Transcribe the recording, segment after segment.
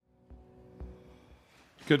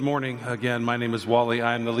Good morning. Again, my name is Wally.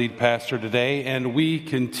 I am the lead pastor today, and we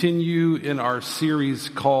continue in our series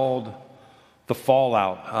called The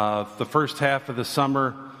Fallout. The first half of the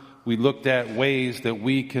summer, we looked at ways that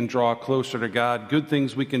we can draw closer to God, good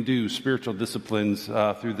things we can do, spiritual disciplines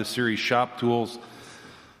through the series Shop Tools.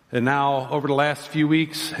 And now, over the last few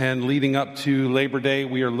weeks and leading up to Labor Day,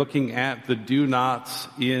 we are looking at the do-nots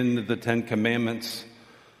in the Ten Commandments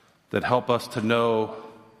that help us to know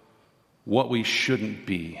what we shouldn't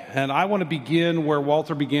be. And I want to begin where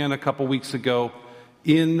Walter began a couple weeks ago,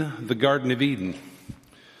 in the Garden of Eden.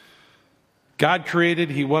 God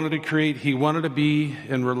created, He wanted to create, He wanted to be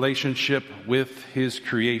in relationship with His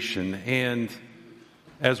creation. And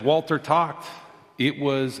as Walter talked, it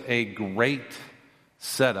was a great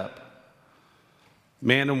setup.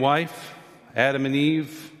 Man and wife, Adam and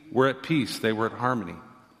Eve, were at peace. They were at harmony.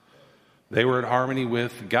 They were at harmony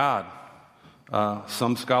with God.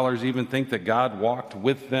 Some scholars even think that God walked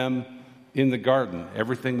with them in the garden.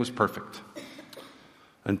 Everything was perfect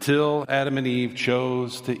until Adam and Eve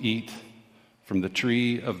chose to eat from the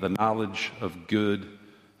tree of the knowledge of good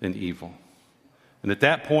and evil. And at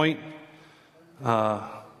that point,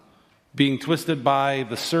 being twisted by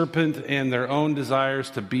the serpent and their own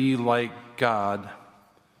desires to be like God,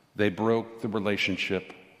 they broke the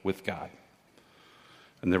relationship with God.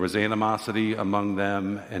 And there was animosity among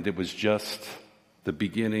them, and it was just the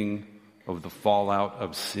beginning of the fallout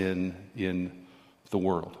of sin in the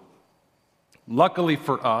world. Luckily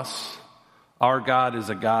for us, our God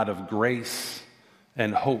is a God of grace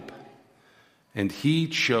and hope, and He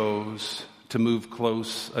chose to move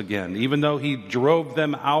close again. Even though He drove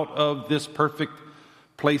them out of this perfect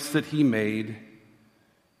place that He made,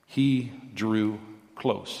 He drew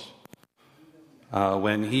close.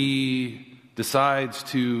 When He decides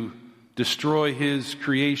to destroy His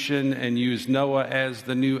creation and use Noah as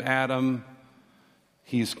the new Adam,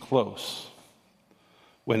 He's close.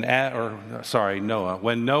 When Noah.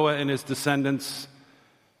 When Noah and his descendants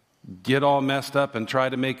get all messed up and try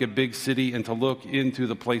to make a big city and to look into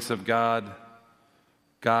the place of God,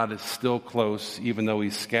 God is still close, even though He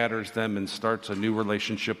scatters them and starts a new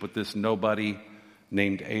relationship with this nobody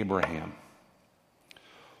named Abraham.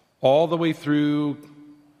 All the way through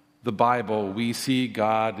the Bible, we see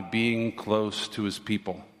God being close to His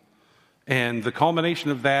people. And the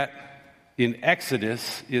culmination of that in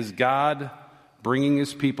Exodus is God bringing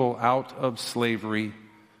His people out of slavery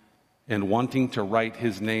and wanting to write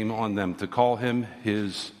His name on them, to call Him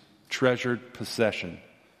His treasured possession,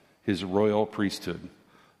 His royal priesthood.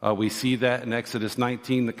 We see that in Exodus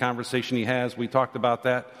 19, the conversation He has. We talked about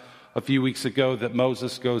that a few weeks ago, that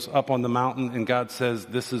Moses goes up on the mountain and God says,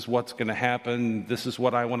 this is what's going to happen. This is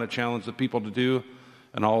what I want to challenge the people to do.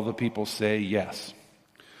 And all the people say yes.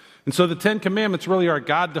 And so the Ten Commandments really are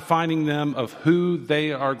God defining them of who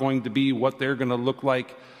they are going to be, what they're going to look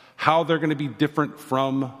like, how they're going to be different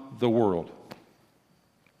from the world.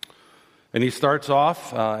 And He starts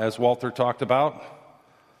off, as Walter talked about,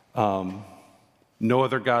 no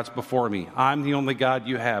other gods before me. I'm the only God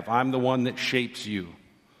you have. I'm the one that shapes you.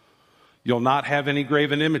 You'll not have any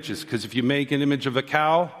graven images, because if you make an image of a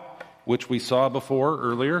cow, which we saw before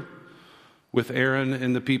earlier with Aaron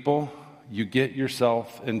and the people, you get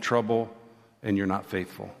yourself in trouble and you're not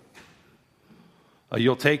faithful.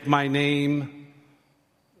 You'll take my name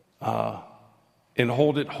and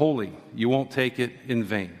hold it holy. You won't take it in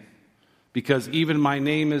vain, because even my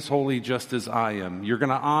name is holy just as I am. You're going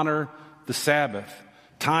to honor the Sabbath.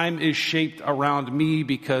 Time is shaped around me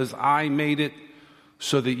because I made it,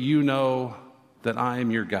 so that you know that I am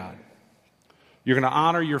your God. You're going to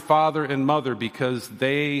honor your father and mother because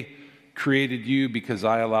they created you, because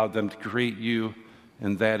I allowed them to create you,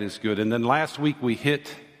 and that is good. And then last week we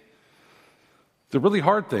hit the really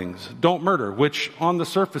hard things. Don't murder, which on the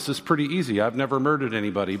surface is pretty easy. I've never murdered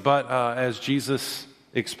anybody. But as Jesus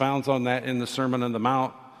expounds on that in the Sermon on the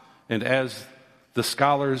Mount, and as the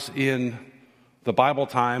scholars in the Bible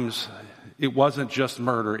times, it wasn't just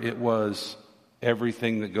murder, it was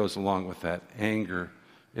everything that goes along with that, anger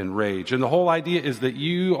and rage. And the whole idea is that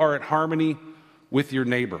you are at harmony with your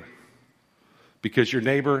neighbor, because your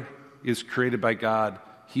neighbor is created by God.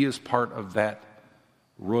 He is part of that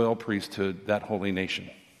royal priesthood, that holy nation.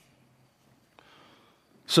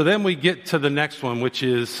 So then we get to the next one, which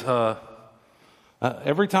is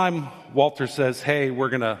every time Walter says, hey, I'm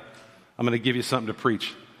going to give you something to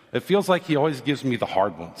preach, it feels like he always gives me the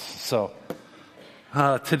hard ones. So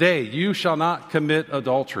today, you shall not commit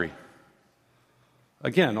adultery.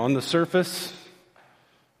 Again, on the surface,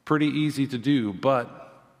 pretty easy to do, but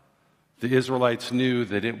the Israelites knew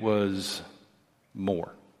that it was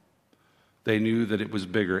more. They knew that it was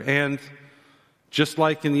bigger. And Just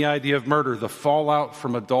like in the idea of murder, the fallout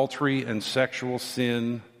from adultery and sexual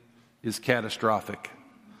sin is catastrophic.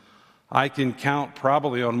 I can count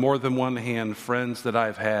probably on more than one hand friends that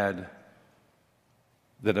I've had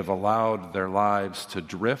that have allowed their lives to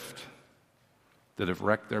drift, that have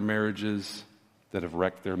wrecked their marriages, that have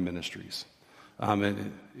wrecked their ministries.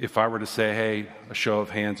 And if I were to say, hey, a show of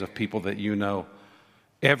hands of people that you know,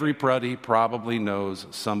 everybody probably knows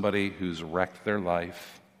somebody who's wrecked their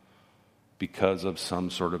life because of some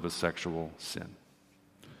sort of a sexual sin.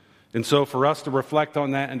 And so for us to reflect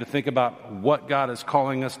on that and to think about what God is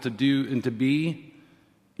calling us to do and to be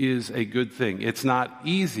is a good thing. It's not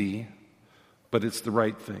easy, but it's the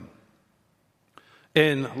right thing.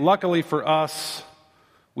 And luckily for us,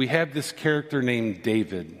 we have this character named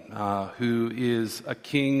David, who is a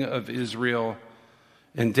king of Israel.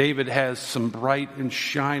 And David has some bright and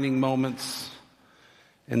shining moments,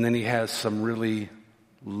 and then he has some really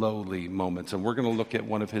lowly moments. And we're going to look at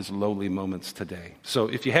one of his lowly moments today. So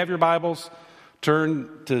if you have your Bibles, turn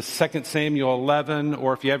to 2 Samuel 11,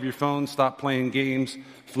 or if you have your phone, stop playing games,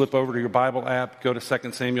 flip over to your Bible app, go to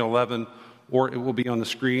 2 Samuel 11, or it will be on the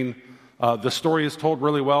screen. The story is told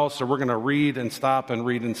really well, so we're going to read and stop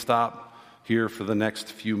here for the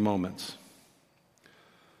next few moments.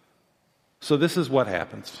 So this is what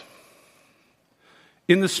happens.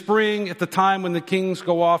 In the spring, at the time when the kings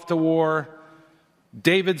go off to war,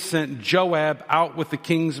 David sent Joab out with the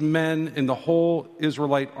king's men and the whole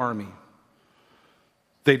Israelite army.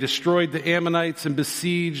 They destroyed the Ammonites and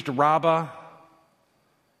besieged Rabbah,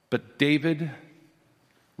 but David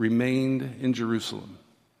remained in Jerusalem.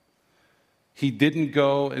 He didn't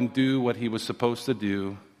go and do what he was supposed to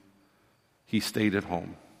do. He stayed at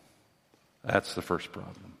home. That's the first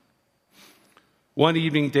problem. One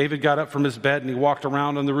evening, David got up from his bed and he walked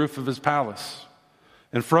around on the roof of his palace.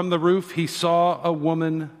 And from the roof, he saw a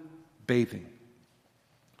woman bathing.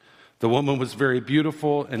 The woman was very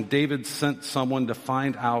beautiful, and David sent someone to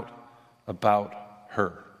find out about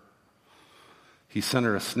her. He sent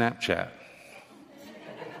her a Snapchat.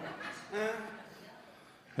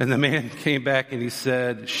 And the man came back and he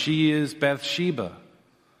said, she is Bathsheba,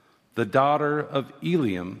 the daughter of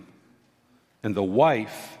Eliam, and the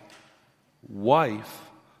wife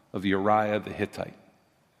of Uriah the Hittite.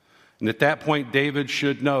 And at that point, David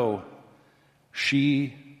should know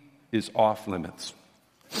she is off limits.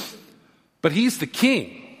 But he's the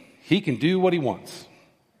king. He can do what he wants.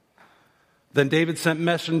 Then David sent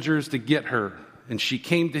messengers to get her, and she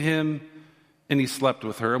came to him, and he slept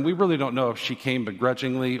with her. And we really don't know if she came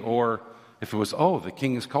begrudgingly or if it was, oh, the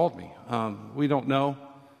king has called me. We don't know.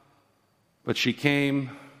 But she came,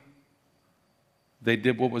 they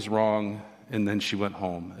did what was wrong, and then she went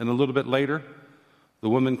home. And a little bit later, the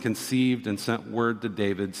woman conceived and sent word to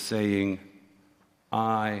David saying,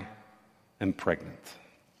 I am pregnant.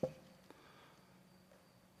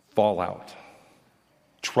 Fallout.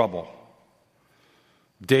 Trouble.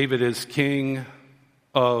 David is king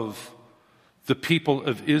of the people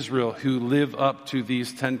of Israel who live up to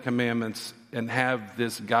these 10 commandments and have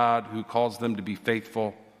this God who calls them to be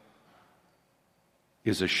faithful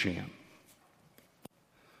is a sham.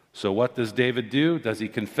 So what does David do? Does he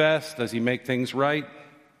confess? Does he make things right?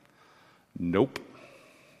 Nope.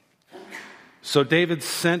 So David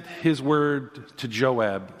sent his word to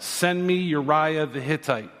Joab, send me Uriah the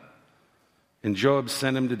Hittite. And Joab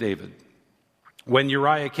sent him to David. When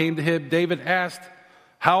Uriah came to him, David asked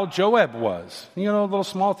how Joab was. A little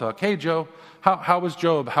small talk. Hey, Joe, how was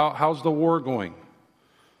Joab? How's the war going?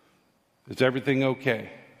 Is everything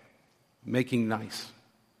okay? Making nice.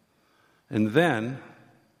 And then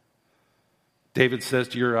David says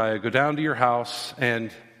to Uriah, go down to your house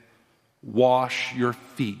and wash your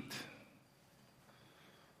feet.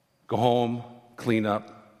 Go home, clean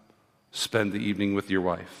up, spend the evening with your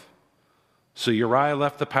wife. So Uriah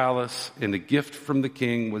left the palace, and a gift from the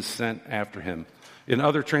king was sent after him. In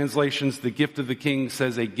other translations, the gift of the king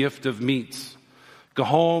says a gift of meats. Go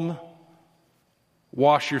home,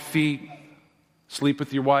 wash your feet, sleep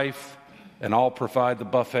with your wife, and I'll provide the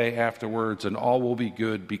buffet afterwards, and all will be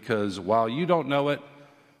good, because while you don't know it,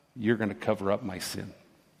 you're going to cover up my sin.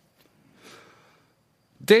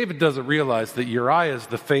 David doesn't realize that Uriah is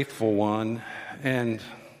the faithful one, and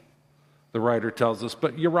the writer tells us,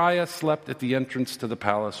 but Uriah slept at the entrance to the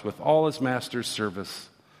palace with all his master's service,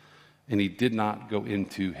 and he did not go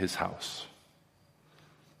into his house.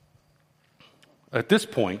 At this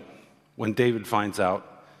point, when David finds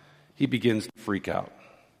out, he begins to freak out.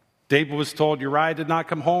 David was told Uriah did not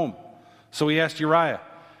come home. So he asked Uriah,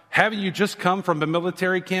 haven't you just come from a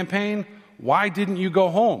military campaign? Why didn't you go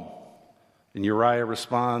home? And Uriah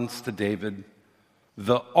responds to David,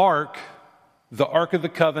 the ark the Ark of the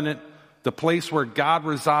Covenant, the place where God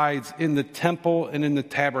resides in the temple and in the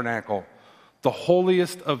tabernacle, the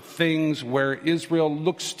holiest of things where Israel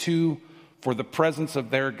looks to for the presence of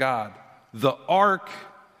their God. The Ark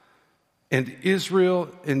and Israel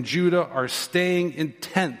and Judah are staying in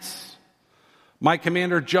tents. My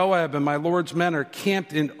commander Joab and my Lord's men are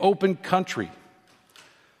camped in open country.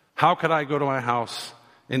 How could I go to my house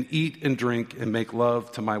and eat and drink and make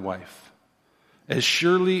love to my wife? As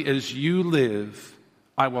surely as you live,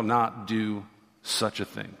 I will not do such a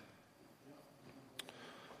thing.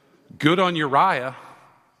 Good on Uriah.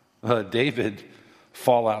 David,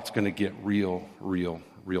 fallout's going to get real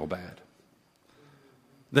bad.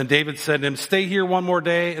 Then David said to him, stay here one more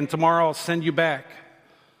day, and tomorrow I'll send you back.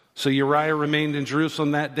 So Uriah remained in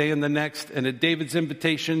Jerusalem that day and the next, and at David's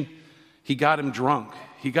invitation, he got him drunk.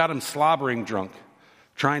 He got him slobbering drunk,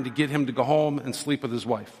 trying to get him to go home and sleep with his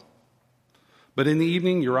wife. But in the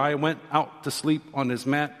evening, Uriah went out to sleep on his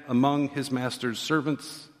mat among his master's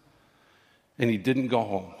servants, and he didn't go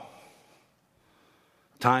home.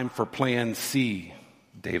 Time for plan C,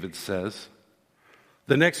 David says.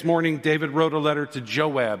 The next morning, David wrote a letter to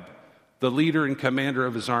Joab, the leader and commander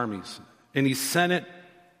of his armies, and he sent it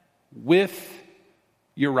with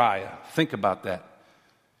Uriah. Think about that.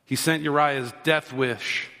 He sent Uriah's death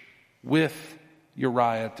wish with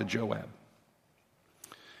Uriah to Joab.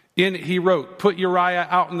 In it, he wrote, put Uriah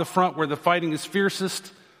out in the front where the fighting is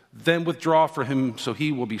fiercest, then withdraw from him so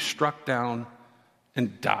he will be struck down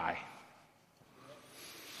and die.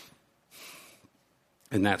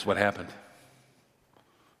 And that's what happened.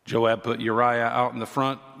 Joab put Uriah out in the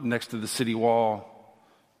front next to the city wall,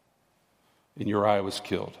 and Uriah was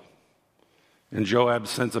killed. And Joab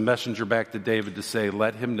sends a messenger back to David to say,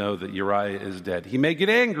 let him know that Uriah is dead. He may get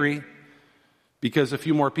angry because a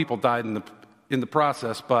few more people died in the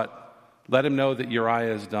process, but let him know that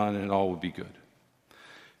Uriah is done and all will be good.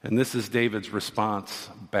 And this is David's response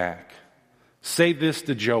back. Say this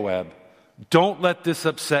to Joab, don't let this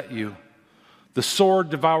upset you. The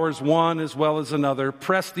sword devours one as well as another.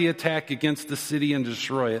 Press the attack against the city and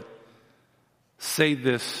destroy it. Say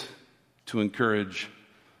this to encourage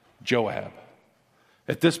Joab.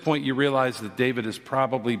 At this point, you realize that David is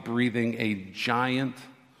probably breathing a giant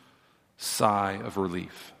sigh of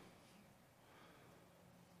relief.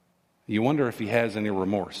 You wonder if he has any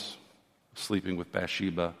remorse, sleeping with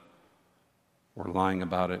Bathsheba, or lying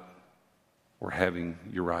about it, or having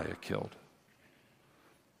Uriah killed.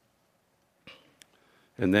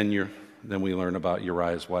 And then we learn about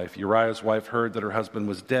Uriah's wife. Uriah's wife heard that her husband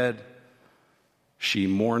was dead. She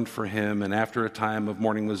mourned for him, and after a time of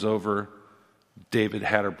mourning was over, David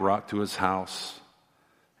had her brought to his house,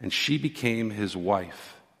 and she became his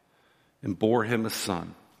wife and bore him a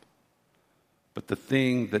son. But the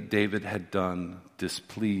thing that David had done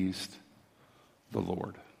displeased the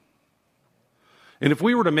Lord. And if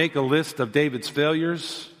we were to make a list of David's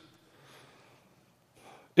failures,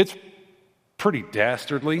 it's pretty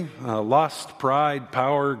dastardly. Lust, pride,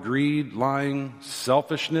 power, greed, lying,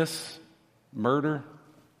 selfishness, murder,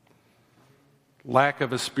 lack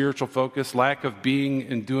of a spiritual focus, lack of being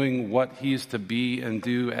and doing what he's to be and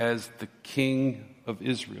do as the king of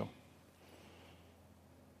Israel.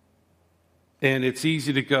 And it's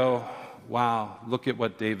easy to go, wow, look at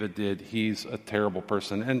what David did. He's a terrible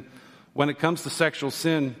person. And when it comes to sexual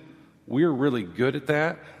sin, we're really good at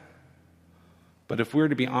that. But if we're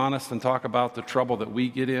to be honest and talk about the trouble that we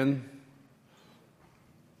get in,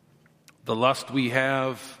 the lust we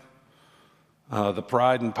have, the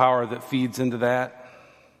pride and power that feeds into that,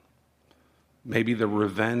 maybe the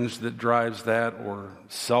revenge that drives that, or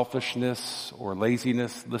selfishness or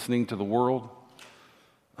laziness, listening to the world,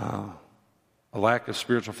 a lack of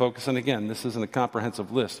spiritual focus. And again, this isn't a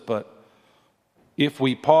comprehensive list, but if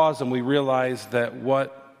we pause and we realize that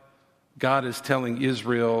what God is telling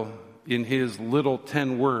Israel in his little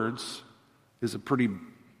 10 words is a pretty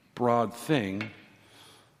broad thing,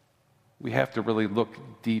 we have to really look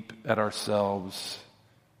deep at ourselves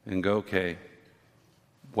and go, okay,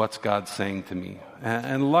 what's God saying to me?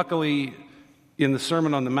 And luckily, in the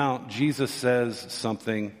Sermon on the Mount, Jesus says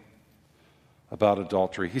something about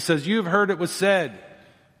adultery. He says, you've heard it was said,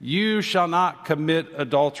 you shall not commit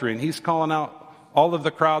adultery. And he's calling out all of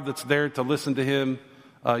the crowd that's there to listen to him.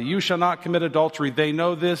 You shall not commit adultery. They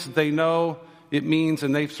know this, they know it means,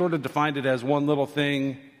 and they've sort of defined it as one little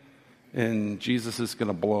thing, and Jesus is going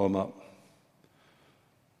to blow them up.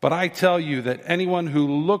 But I tell you that anyone who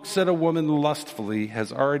looks at a woman lustfully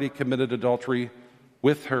has already committed adultery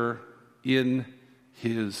with her in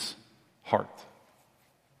his heart.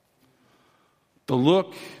 The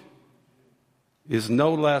look is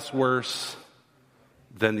no less worse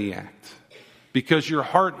than the act. because your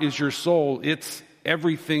heart is your soul. It's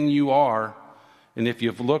everything you are. And if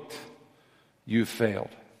you've looked, you've failed.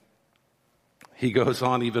 He goes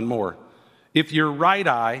on even more. If your right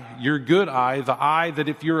eye, your good eye, the eye that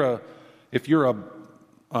if you're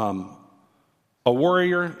a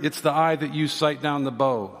warrior, it's the eye that you sight down the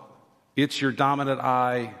bow. It's your dominant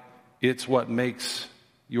eye. It's what makes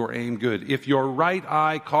your aim good. If your right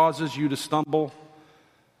eye causes you to stumble,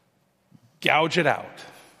 gouge it out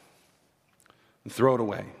and throw it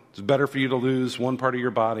away. It's better for you to lose one part of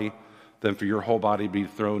your body than for your whole body to be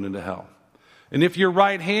thrown into hell. And if your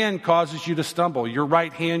right hand causes you to stumble, your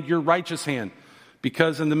right hand, your righteous hand,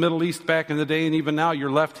 because in the Middle East back in the day and even now, your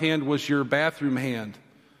left hand was your bathroom hand.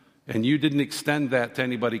 And you didn't extend that to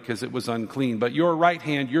anybody because it was unclean. But your right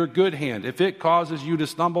hand, your good hand, if it causes you to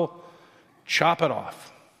stumble, chop it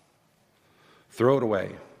off. Throw it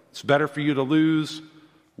away. It's better for you to lose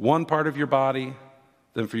one part of your body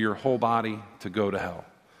than for your whole body to go to hell.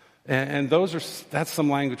 And that's some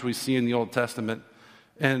language we see in the Old Testament.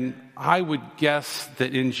 And I would guess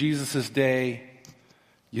that in Jesus' day,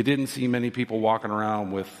 you didn't see many people walking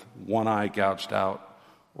around with one eye gouged out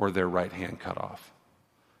or their right hand cut off.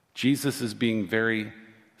 Jesus is being very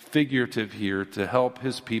figurative here to help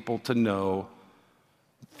his people to know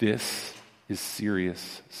this is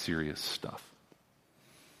serious, serious stuff.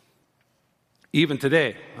 Even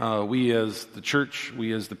today, we as the church,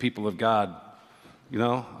 we as the people of God,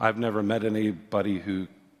 I've never met anybody who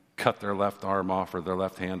cut their left arm off or their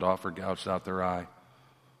left hand off or gouged out their eye.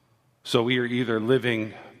 So we are either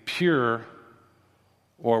living pure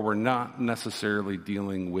or we're not necessarily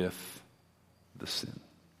dealing with the sin.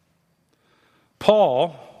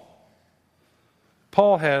 Paul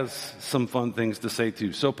has some fun things to say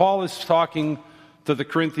too. So Paul is talking to the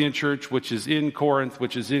Corinthian church, which is in Corinth,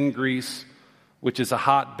 which is in Greece, which is a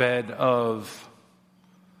hotbed of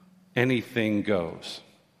anything goes.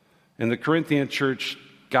 And the Corinthian church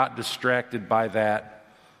got distracted by that.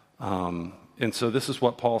 And so this is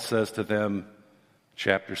what Paul says to them,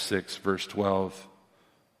 chapter 6, verse 12.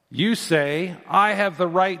 You say, I have the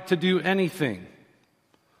right to do anything.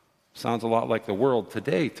 Sounds a lot like the world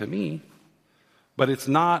today to me, but it's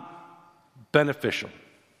not beneficial.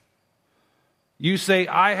 You say,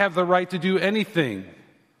 I have the right to do anything,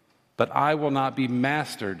 but I will not be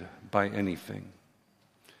mastered by anything.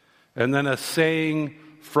 And then a saying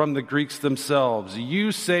from the Greeks themselves,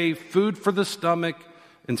 you say food for the stomach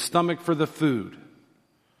and stomach for the food,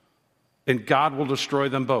 and God will destroy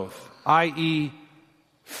them both, i.e.,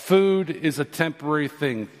 food is a temporary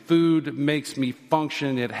thing. Food makes me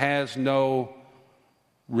function. It has no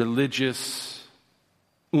religious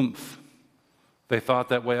oomph. They thought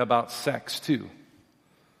that way about sex too.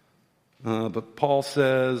 But Paul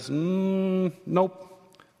says, nope.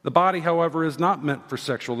 The body, however, is not meant for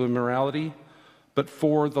sexual immorality, but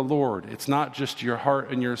for the Lord. It's not just your heart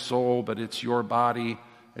and your soul, but it's your body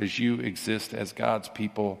as you exist as God's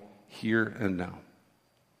people here and now.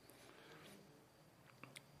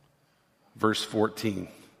 Verse 14,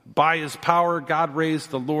 by his power God raised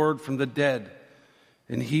the Lord from the dead,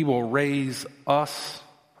 and he will raise us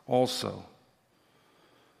also.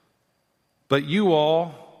 But you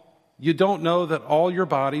don't know that all your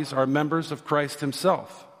bodies are members of Christ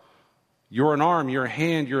himself. You're an arm, you're a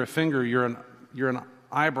hand, you're a finger, you're an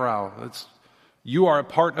eyebrow. You are a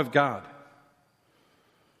part of God.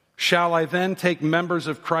 Shall I then take members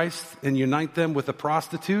of Christ and unite them with a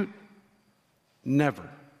prostitute? Never.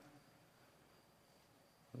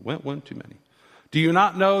 Went one too many. Do you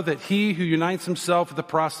not know that he who unites himself with a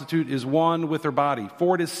prostitute is one with her body?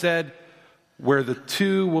 For it is said, where the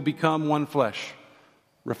two will become one flesh.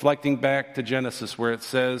 Reflecting back to Genesis where it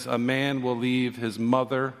says, a man will leave his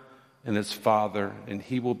mother and his father, and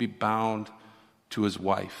he will be bound to his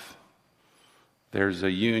wife. There's a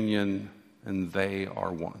union, and they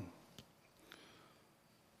are one.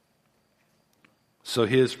 So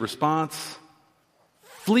his response,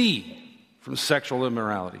 flee from sexual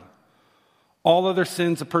immorality. All other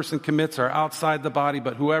sins a person commits are outside the body,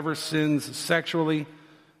 but whoever sins sexually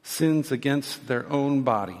sins against their own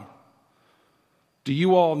body. Do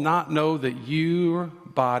you all not know that your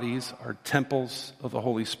bodies are temples of the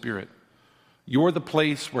Holy Spirit? You're the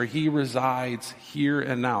place where he resides here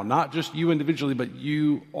and now. Not just you individually, but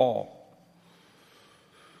you all.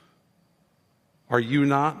 Are you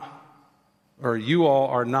not? Or you all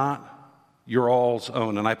are not your all's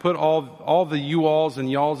own. And I put all the you alls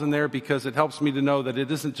and y'alls in there because it helps me to know that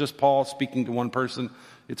it isn't just Paul speaking to one person.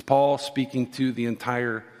 It's Paul speaking to the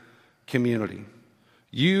entire community.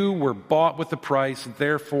 You were bought with a price,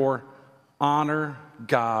 therefore honor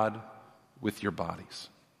God with your bodies.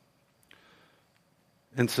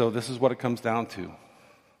 And so this is what it comes down to.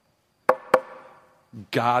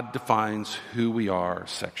 God defines who we are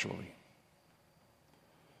sexually.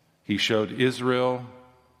 He showed Israel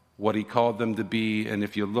what he called them to be, and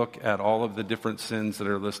if you look at all of the different sins that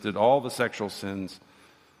are listed, all the sexual sins,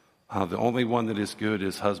 the only one that is good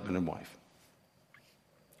is husband and wife.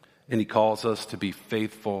 And he calls us to be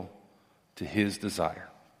faithful to his desire.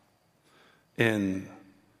 And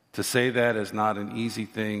to say that is not an easy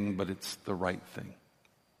thing, but it's the right thing.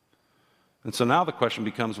 And so now the question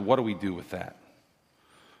becomes, what do we do with that?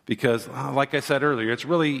 Because, like I said earlier, it's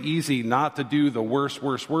really easy not to do the worst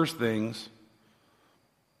things.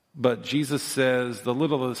 But Jesus says the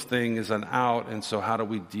littlest thing is an out, and so how do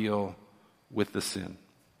we deal with the sin?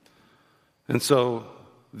 And so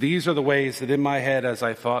these are the ways that in my head, as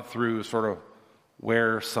I thought through sort of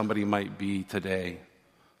where somebody might be today,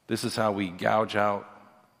 this is how we gouge out,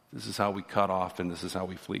 this is how we cut off, and this is how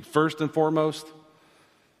we flee. First and foremost,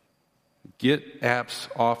 get apps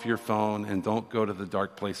off your phone and don't go to the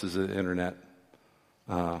dark places of the internet.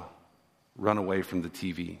 Run away from the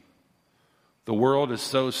TV. The world is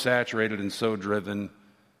so saturated and so driven,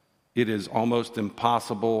 it is almost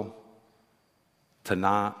impossible to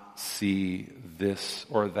not see this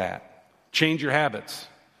or that. Change your habits.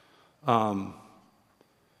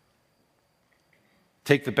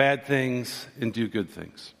 Take the bad things and do good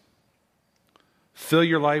things. Fill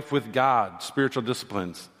your life with God, spiritual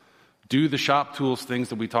disciplines. Do the shop tools things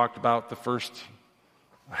that we talked about the first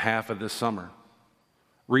half of this summer.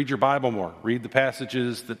 Read your Bible more. Read the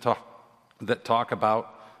passages that talk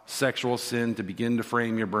about sexual sin to begin to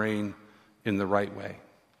frame your brain in the right way.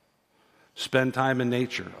 Spend time in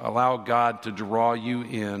nature. Allow God to draw you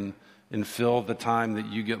in and fill the time that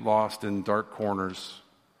you get lost in dark corners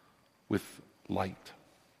with light.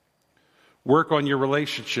 Work on your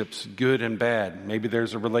relationships, good and bad. Maybe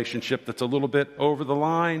there's a relationship that's a little bit over the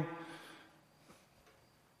line,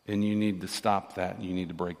 and you need to stop that. You need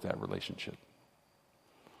to break that relationship.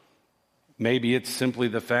 Maybe it's simply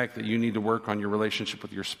the fact that you need to work on your relationship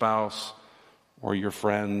with your spouse or your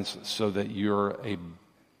friends so that you're a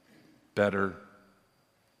better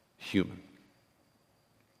human.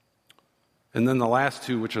 And then the last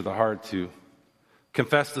two, which are the hard two,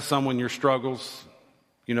 confess to someone your struggles.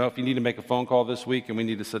 You know, if you need to make a phone call this week and we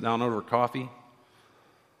need to sit down over coffee,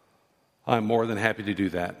 I'm more than happy to do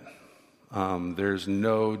that. There's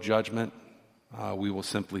no judgment. We will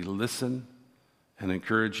simply listen and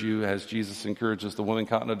encourage you as Jesus encourages the woman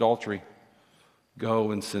caught in adultery.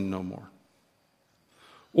 Go and sin no more.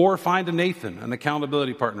 Or find a Nathan, an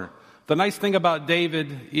accountability partner. The nice thing about David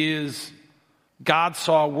is God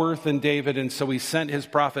saw worth in David, and so he sent his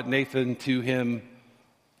prophet Nathan to him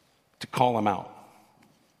to call him out.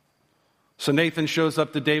 So Nathan shows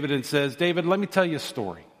up to David and says, David, let me tell you a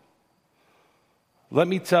story. Let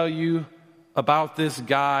me tell you about this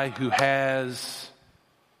guy who has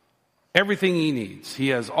everything he needs. He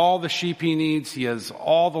has all the sheep he needs. He has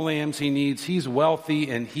all the lambs he needs. He's wealthy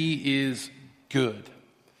and he is good.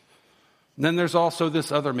 And then there's also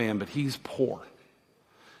this other man, but he's poor.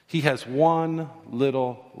 He has one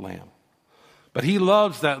little lamb. But he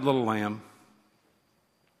loves that little lamb.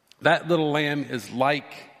 That little lamb is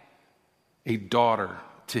like a daughter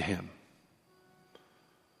to him.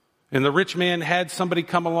 And the rich man had somebody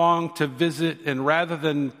come along to visit, and rather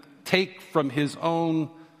than take from his own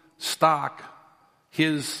stock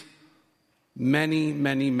his many,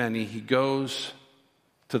 he goes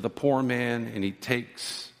to the poor man and he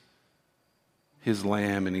takes his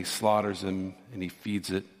lamb and he slaughters him and he feeds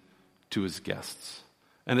it to his guests.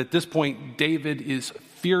 And at this point, David is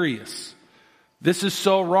furious. This is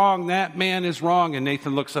so wrong. That man is wrong. And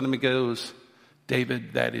Nathan looks at him and goes,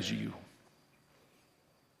 David, that is you.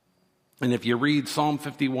 And if you read Psalm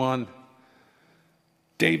 51,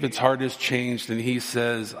 David's heart is changed and he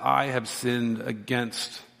says, I have sinned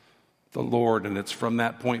against the Lord. And it's from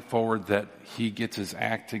that point forward that he gets his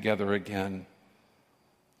act together again.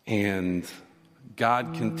 And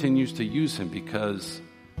God continues to use him because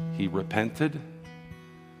he repented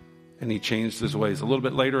and he changed his ways. A little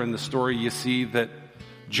bit later in the story, you see that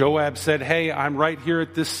Joab said, hey, I'm right here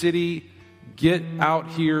at this city. Get out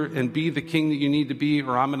here and be the king that you need to be,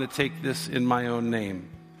 or I'm going to take this in my own name.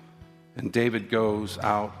 And David goes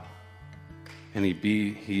out and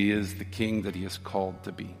he is the king that he is called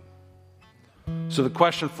to be. So the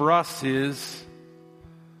question for us is,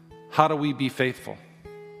 how do we be faithful?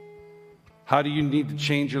 How do you need to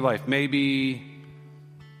change your life? Maybe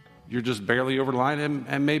you're just barely over the line,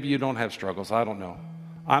 and maybe you don't have struggles. I don't know.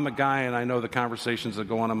 I'm a guy, and I know the conversations that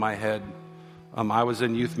go on in my head. I was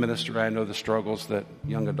in youth ministry. I know the struggles that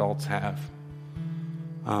young adults have.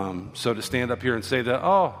 So to stand up here and say that,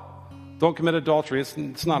 oh, don't commit adultery,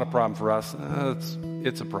 it's not a problem for us.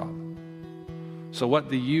 It's a problem. So what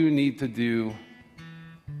do you need to do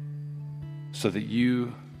so that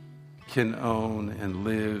you can own and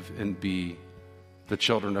live and be the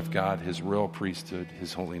children of God, his royal priesthood,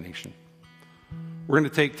 his holy nation? We're going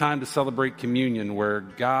to take time to celebrate communion, where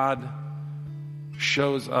God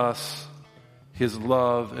shows us his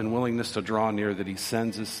love and willingness to draw near, that he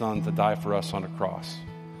sends his son to die for us on a cross.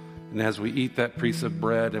 And as we eat that piece of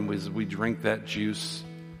bread and as we drink that juice,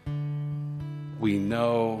 we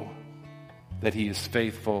know that he is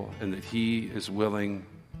faithful and that he is willing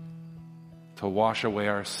to wash away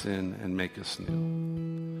our sin and make us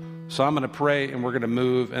new. So I'm going to pray and we're going to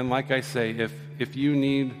move. And like I say, if you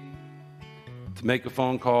need to make a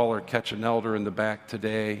phone call or catch an elder in the back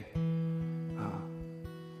today,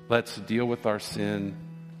 let's deal with our sin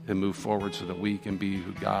and move forward so that we can be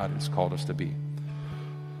who God has called us to be.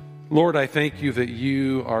 Lord, I thank you that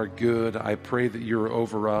you are good. I pray that you're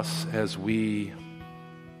over us as we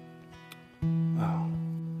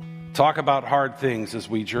talk about hard things, as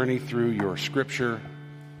we journey through your scripture,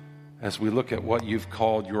 as we look at what you've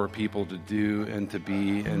called your people to do and to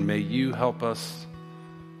be. And may you help us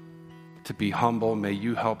to be humble. May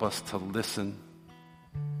you help us to listen.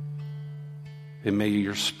 And may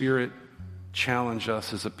your Spirit challenge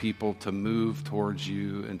us as a people to move towards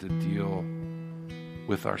you and to deal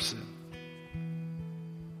with our sin.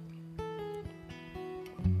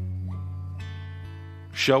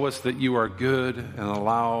 Show us that you are good and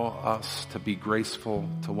allow us to be graceful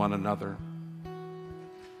to one another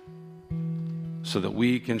so that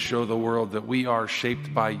we can show the world that we are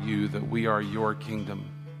shaped by you, that we are your kingdom,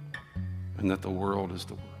 and that the world is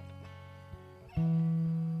the world.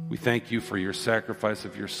 We thank you for your sacrifice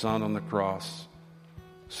of your Son on the cross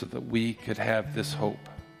so that we could have this hope,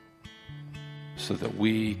 so that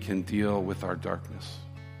we can deal with our darkness.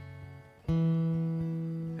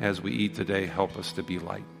 As we eat today, help us to be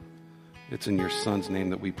light. It's in your Son's name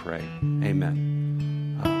that we pray.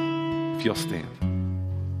 Amen. If you'll stand.